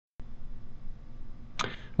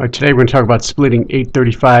Today we're going to talk about splitting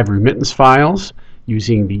 835 remittance files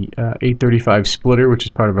using the 835 splitter, which is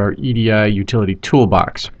part of our EDI utility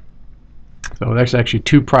toolbox. So there's actually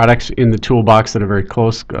two products in the toolbox that are very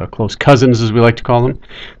close cousins, as we like to call them: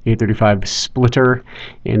 the 835 splitter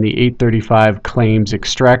and the 835 Claims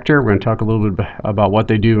Extractor. We're going to talk a little bit about what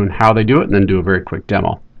they do and how they do it, and then do a very quick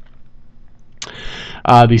demo.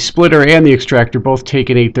 The splitter and the extractor both take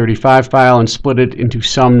an 835 file and split it into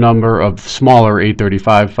some number of smaller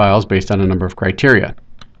 835 files based on a number of criteria.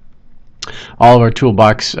 All of our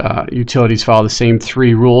toolbox utilities follow the same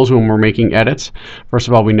three rules when we're making edits. First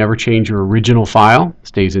of all, we never change your original file, it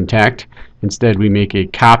stays intact. Instead, we make a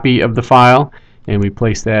copy of the file and we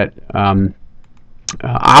place that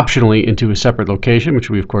optionally into a separate location, which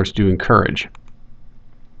we of course do encourage.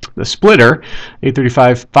 The splitter,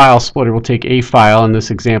 835 file splitter, will take a file. In this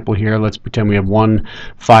example here, let's pretend we have one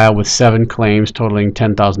file with 7 claims totaling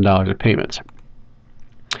 $10,000 of payments.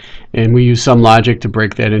 And we use some logic to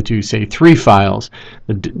break that into, say, 3 files.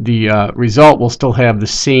 The result will still have the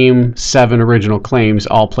same 7 original claims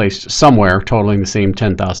all placed somewhere totaling the same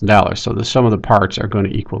 $10,000. So the sum of the parts are going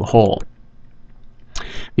to equal the whole.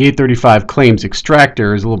 The 835 Claims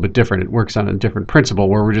Extractor is a little bit different. It works on a different principle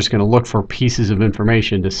where we're just going to look for pieces of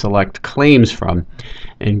information to select claims from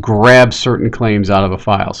and grab certain claims out of a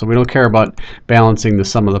file. So we don't care about balancing the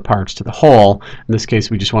sum of the parts to the whole. In this case,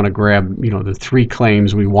 we just want to grab, the 3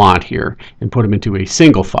 claims we want here and put them into a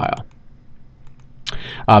single file.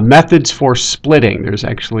 Methods for splitting. There's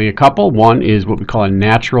actually a couple. One is what we call a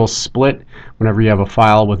natural split. Whenever you have a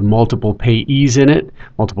file with multiple payees in it,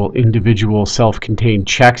 multiple individual self-contained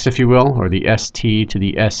checks, if you will, or the ST to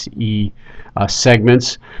the SE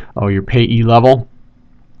segments, or your payee level,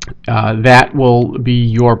 that will be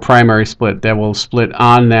your primary split. That will split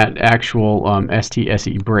on that actual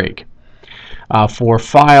ST-SE break. For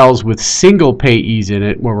files with single payees in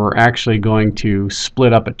it, where we're actually going to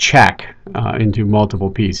split up a check into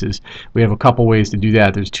multiple pieces, we have a couple ways to do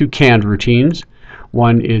that. There's 2 canned routines.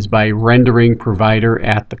 One is by rendering provider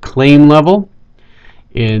at the claim level,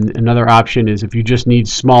 and another option is if you just need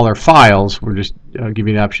smaller files, we're just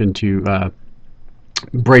giving the option to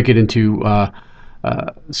break it into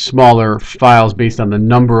smaller files based on the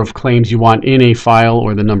number of claims you want in a file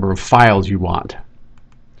or the number of files you want.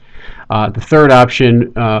 The third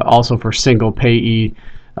option, also for single payee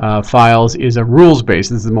files, is a rules-based.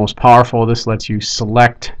 This is the most powerful. This lets you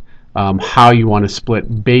select how you want to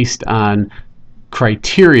split based on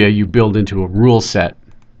criteria you build into a rule set.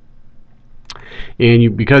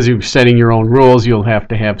 And because you're setting your own rules, you'll have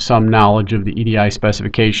to have some knowledge of the EDI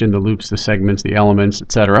specification, the loops, the segments, the elements,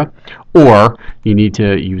 etc. Or you need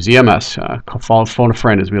to use EMS, phone a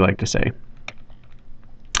friend, as we like to say.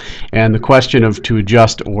 And the question of to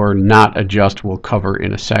adjust or not adjust we'll cover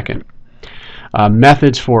in a second.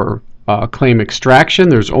 Methods for claim extraction.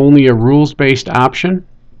 There's only a rules-based option.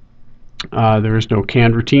 There is no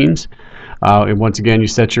canned routines. And once again, you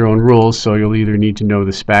set your own rules, so you'll either need to know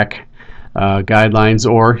the spec guidelines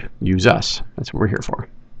or use us. That's what we're here for.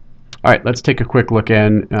 All right, let's take a quick look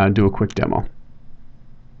and do a quick demo.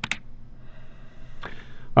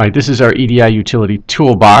 All right, this is our EDI utility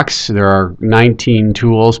toolbox. There are 19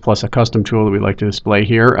 tools plus a custom tool that we like to display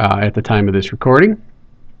here at the time of this recording.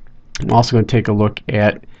 I'm also going to take a look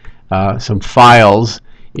at some files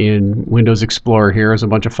in Windows Explorer. Here is a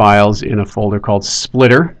bunch of files in a folder called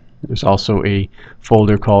Splitter. There's also a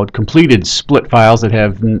folder called Completed Split Files that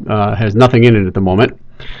has nothing in it at the moment.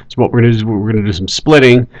 So what we're going to do is we're going to do some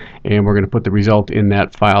splitting, and we're going to put the result in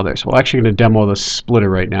that file there. So we're actually going to demo the splitter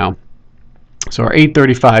right now. So our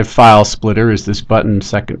 835 file splitter is this button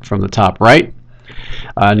second from the top right.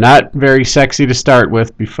 Not very sexy to start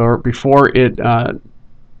with. Before it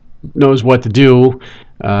knows what to do,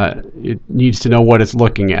 it needs to know what it's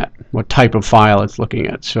looking at, what type of file it's looking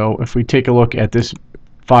at. So if we take a look at this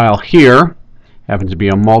file here, happens to be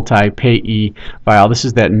a multi-payee file. This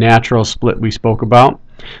is that natural split we spoke about.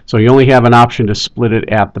 So you only have an option to split it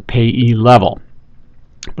at the payee level.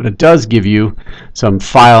 But it does give you some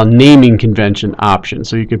file naming convention options.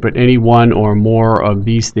 So you can put any one or more of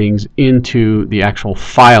these things into the actual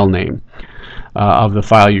file name of the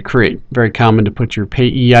file you create. Very common to put your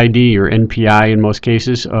payee ID or NPI in most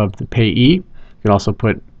cases of the payee. You can also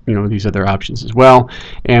put these other options as well.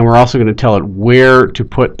 And we're also going to tell it where to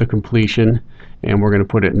put the completion, and we're going to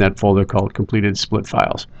put it in that folder called Completed Split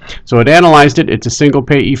Files. So it analyzed it. It's a single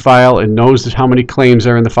payee file. It knows how many claims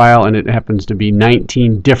are in the file, and it happens to be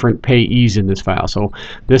 19 different payees in this file. So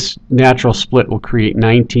this natural split will create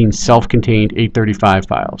 19 self-contained 835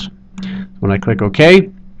 files. When I click OK,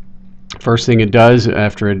 first thing it does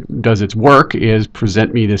after it does its work is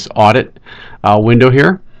present me this audit window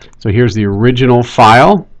here. So here's the original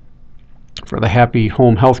file for the Happy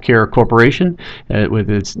Home Healthcare Corporation with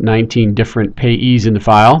its 19 different payees in the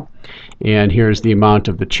file. And here's the amount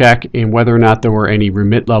of the check and whether or not there were any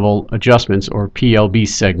remit level adjustments or PLB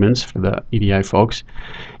segments for the EDI folks.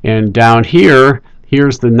 And down here,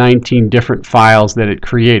 here's the 19 different files that it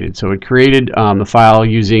created. So it created the file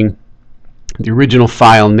using the original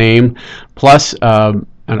file name plus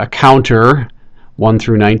a counter 1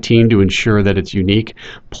 through 19 to ensure that it's unique.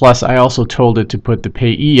 Plus I also told it to put the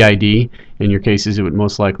payee ID. In your cases it would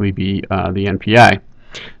most likely be the NPI.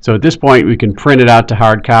 So at this point we can print it out to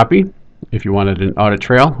hard copy if you wanted an audit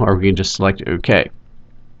trail, or we can just select OK.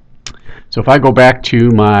 So if I go back to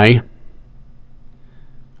my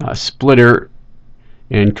splitter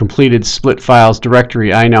and completed split files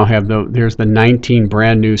directory, I now have there's the 19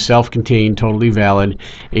 brand new self-contained totally valid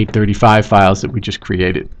 835 files that we just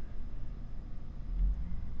created.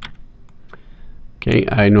 Okay,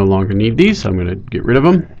 I no longer need these, so I'm going to get rid of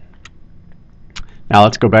them. Now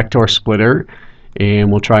let's go back to our splitter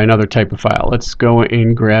and we'll try another type of file. Let's go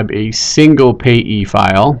and grab a single payee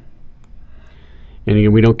file. And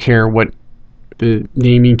again, we don't care what the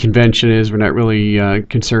naming convention is. We're not really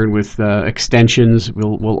concerned with extensions.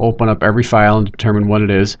 We'll open up every file and determine what it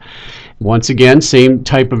is. Once again, same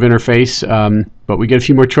type of interface, but we get a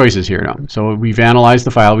few more choices here now. So we've analyzed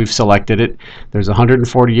the file, we've selected it. There's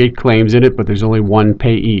 148 claims in it, but there's only one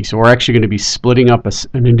payee. So we're actually going to be splitting up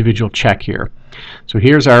an individual check here. So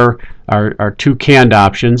here's our two canned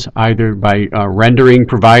options, either by rendering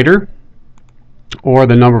provider or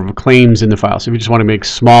the number of claims in the file. So if you just want to make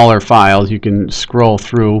smaller files, you can scroll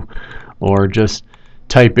through or just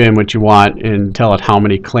type in what you want and tell it how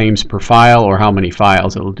many claims per file or how many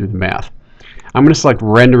files. It'll do the math. I'm going to select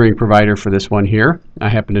rendering provider for this one here. I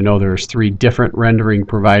happen to know there's 3 different rendering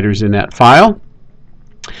providers in that file.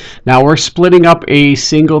 Now we're splitting up a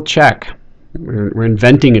single check. We're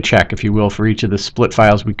inventing a check, if you will, for each of the split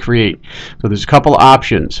files we create. So there's a couple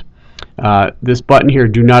options. This button here,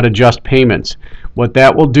 do not adjust payments. What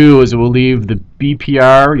that will do is it will leave the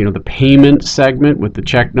BPR, the payment segment with the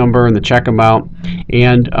check number and the check amount,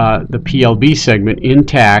 and the PLB segment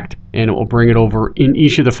intact, and it will bring it over in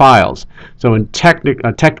each of the files. So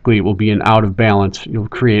technically it will be an out of balance. You'll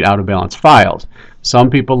create out of balance files. Some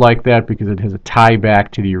people like that because it has a tie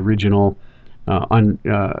back to the original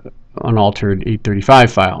unaltered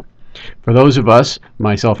 835 file. For those of us,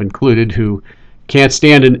 myself included, who can't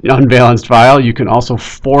stand an unbalanced file, you can also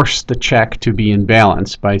force the check to be in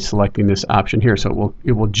balance by selecting this option here. So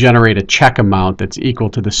it will generate a check amount that's equal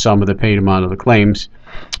to the sum of the paid amount of the claims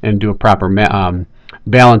and do a proper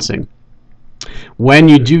balancing. When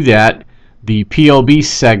you do that, the PLB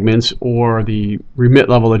segments or the remit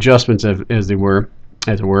level adjustments as it were,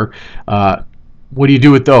 what do you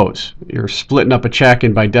do with those? You're splitting up a check,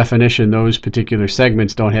 and by definition those particular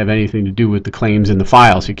segments don't have anything to do with the claims in the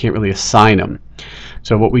file, so you can't really assign them.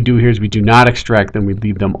 So what we do here is we do not extract them, we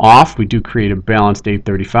leave them off. We do create a balanced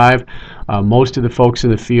 835. Most of the folks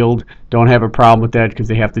in the field don't have a problem with that because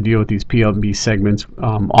they have to deal with these PLB segments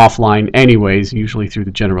offline anyways, usually through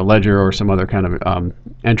the general ledger or some other kind of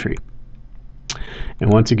entry.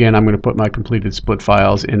 And once again, I'm going to put my completed split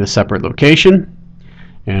files in a separate location,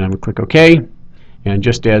 and I'm going to click OK. And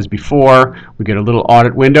just as before, we get a little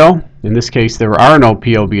audit window. In this case, there are no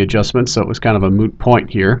PLB adjustments, so it was kind of a moot point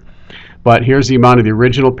here. But here's the amount of the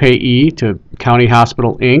original payee to County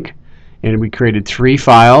Hospital, Inc. And we created 3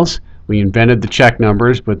 files. We invented the check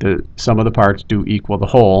numbers, but the sum of the parts do equal the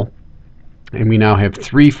whole. And we now have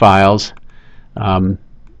 3 files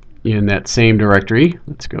in that same directory.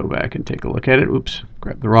 Let's go back and take a look at it. Oops,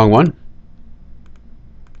 grabbed the wrong one.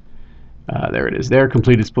 There it is there,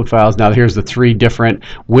 completed split files. Now here's the 3 different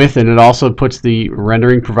with, and it also puts the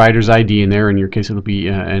rendering provider's ID in there. In your case it'll be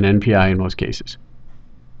an NPI in most cases.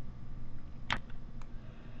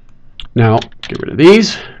 Now get rid of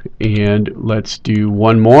these and let's do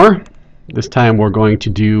one more. This time we're going to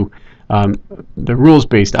do the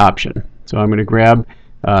rules-based option. So I'm going to grab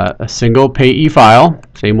a single payee file,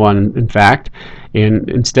 same one in fact, and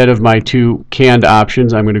instead of my 2 canned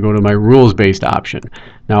options I'm going to go to my rules-based option.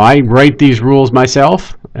 Now I write these rules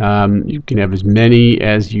myself. You can have as many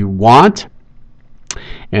as you want,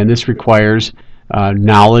 and this requires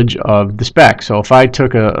knowledge of the spec. So if I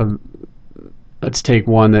took let's take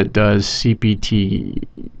one that does CPT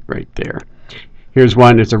right there. Here's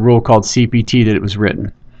one, it's a rule called CPT that it was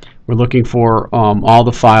written. We're looking for all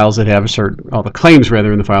the files that have all the claims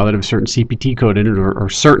rather in the file that have a certain CPT code in it, or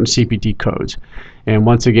certain CPT codes. And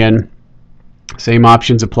once again, same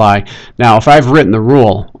options apply. Now if I've written the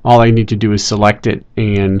rule, all I need to do is select it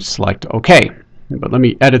and select OK. but let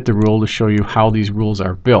me edit the rule to show you how these rules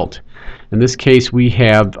are built. In this case, we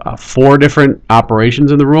have 4 different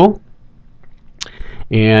operations in the rule,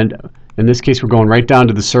 and in this case we're going right down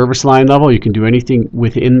to the service line level. You can do anything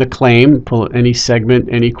within the claim, pull any segment,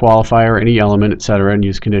 any qualifier, any element, etc., and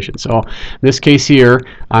use conditions. So in this case here,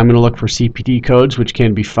 I'm going to look for CPT codes, which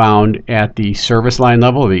can be found at the service line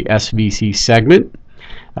level, the SVC segment.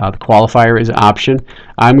 The qualifier is an option.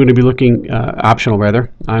 I'm going to be looking, optional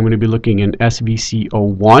rather, I'm going to be looking in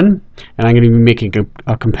SVC01, and I'm going to be making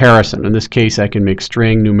a comparison. In this case, I can make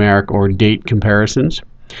string, numeric, or date comparisons.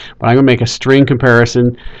 But I'm going to make a string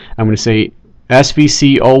comparison. I'm going to say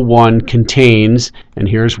SVC01 contains, and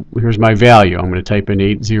here's my value. I'm going to type in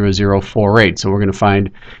 80048. So we're going to find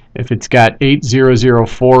if it's got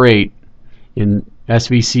 80048 in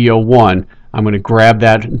SVC01, I'm going to grab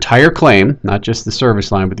that entire claim, not just the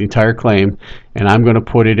service line, but the entire claim, and I'm going to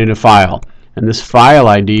put it in a file. And this file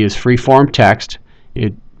ID is free-form text.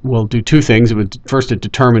 It will do 2 things. First, it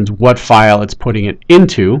determines what file it's putting it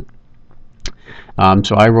into.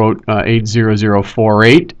 So I wrote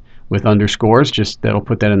 80048 with underscores, just that'll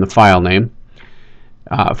put that in the file name.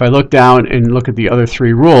 If I look down and look at the other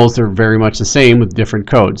 3 rules, they're very much the same with different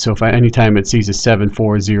codes. So if anytime it sees a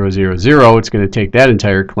 74000, it's going to take that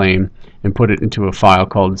entire claim and put it into a file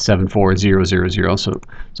called 74000.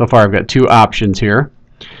 So far I've got 2 options here.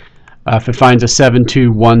 If it finds a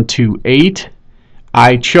 72128,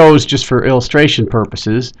 I chose, just for illustration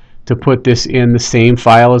purposes, to put this in the same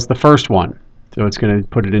file as the first one. So it's going to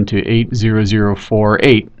put it into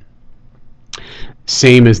 80048.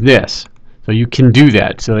 Same as this. So you can do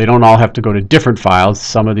that. So they don't all have to go to different files.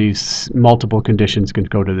 Some of these multiple conditions can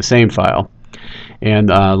go to the same file. And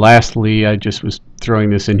lastly, I just was throwing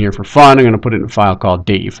this in here for fun. I'm going to put it in a file called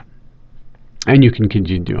Dave. And you can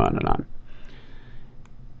continue on and on.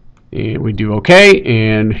 And we do OK,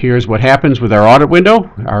 and here's what happens with our audit window.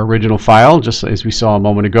 Our original file, just as we saw a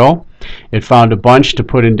moment ago, it found a bunch to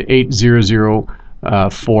put into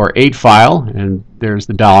 80048 file, and there's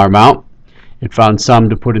the dollar amount. It found some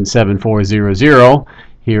to put in 7400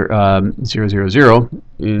 here, 000,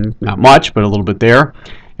 not much, but a little bit there.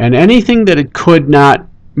 And anything that it could not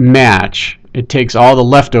match, it takes all the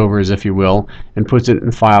leftovers, if you will, and puts it in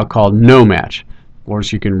a file called no match. Of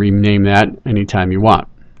course, you can rename that anytime you want.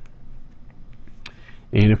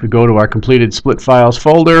 And if we go to our completed split files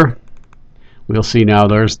folder, we'll see now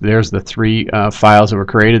there's the 3 files that were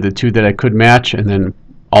created, the 2 that I could match, and then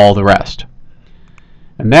all the rest.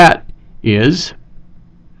 And that is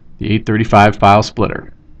the 835 file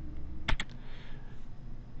splitter.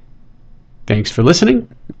 Thanks for listening,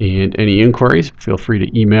 and any inquiries, feel free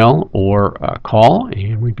to email or call,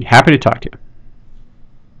 and we'd be happy to talk to you.